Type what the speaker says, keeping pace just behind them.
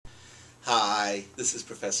Hi, this is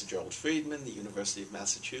Professor Gerald Friedman, the University of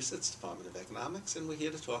Massachusetts, Department of Economics, and we're here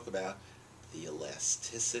to talk about the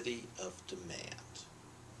elasticity of demand.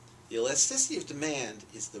 The elasticity of demand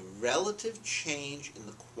is the relative change in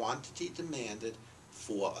the quantity demanded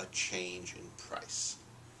for a change in price.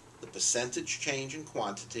 The percentage change in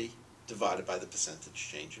quantity divided by the percentage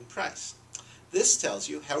change in price. This tells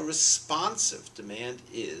you how responsive demand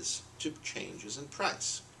is to changes in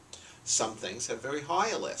price. Some things have very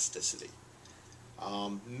high elasticity.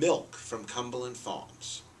 Milk from Cumberland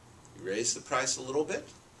Farms. You raise the price a little bit,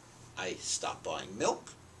 I stop buying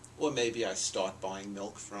milk, or maybe I start buying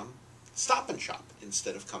milk from Stop and Shop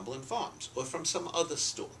instead of Cumberland Farms, or from some other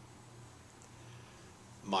store.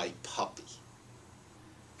 My puppy.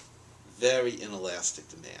 Very inelastic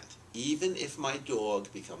demand. Even if my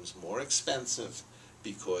dog becomes more expensive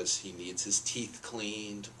because he needs his teeth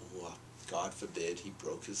cleaned, or God forbid he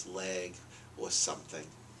broke his leg or something,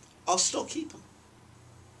 I'll still keep him.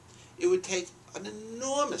 It would take an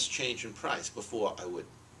enormous change in price before I would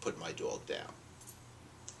put my dog down.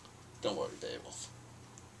 Don't worry, Beowulf.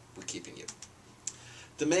 We're keeping you.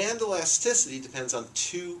 Demand elasticity depends on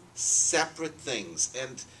two separate things,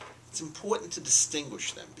 and it's important to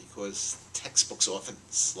distinguish them because textbooks often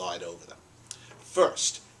slide over them.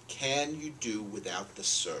 First, can you do without the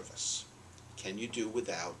service? Can you do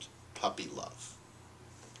without puppy love?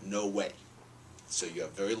 No way. So you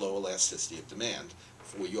have very low elasticity of demand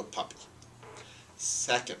for your puppy.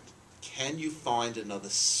 Second, can you find another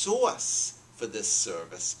source for this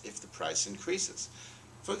service if the price increases?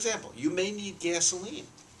 For example, you may need gasoline,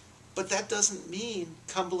 but that doesn't mean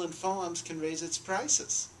Cumberland Farms can raise its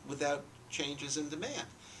prices without changes in demand,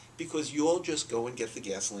 because you'll just go and get the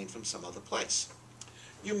gasoline from some other place.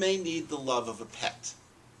 You may need the love of a pet,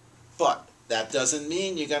 but that doesn't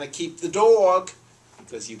mean you're going to keep the dog,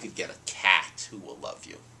 because you could get a cat who will love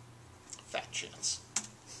you. Fat chance.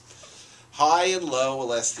 High and low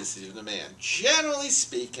elasticity of demand. Generally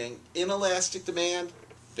speaking, inelastic demand,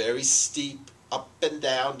 very steep up and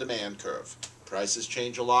down demand curve. Prices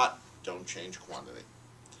change a lot, don't change quantity.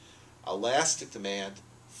 Elastic demand,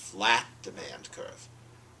 flat demand curve.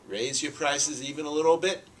 Raise your prices even a little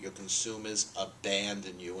bit, your consumers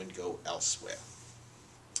abandon you and go elsewhere.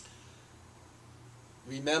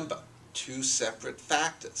 Remember, two separate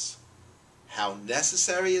factors. How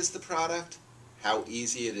necessary is the product? How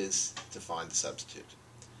easy it is to find a substitute.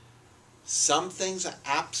 Some things are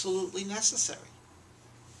absolutely necessary,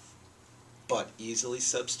 but easily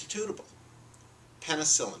substitutable.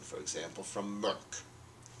 Penicillin, for example, from Merck.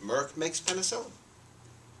 Merck makes penicillin.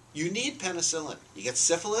 You need penicillin. You get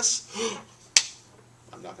syphilis.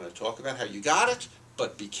 I'm not going to talk about how you got it,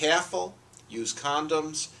 but be careful, use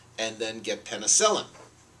condoms, and then get penicillin.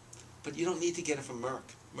 But you don't need to get it from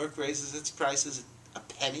Merck. Merck raises its prices a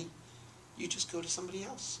penny. You just go to somebody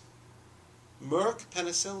else. Merck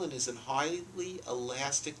penicillin is in highly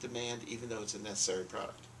elastic demand, even though it's a necessary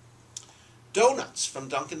product. Donuts from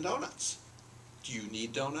Dunkin' Donuts. Do you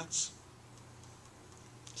need donuts?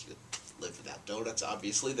 You live without donuts,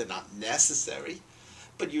 obviously. They're not necessary,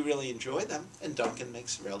 but you really enjoy them, and Dunkin'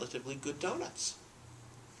 makes relatively good donuts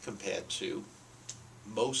compared to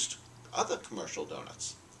most other commercial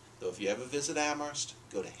donuts. Though if you ever visit Amherst,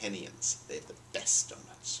 go to Hennian's. They have the best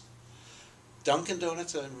donuts. Dunkin'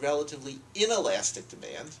 Donuts are in relatively inelastic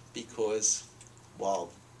demand because,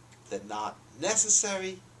 while they're not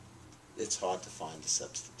necessary, it's hard to find a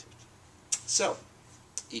substitute. So,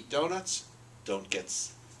 eat donuts, don't get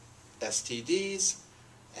STDs,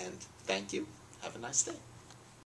 and thank you. Have a nice day.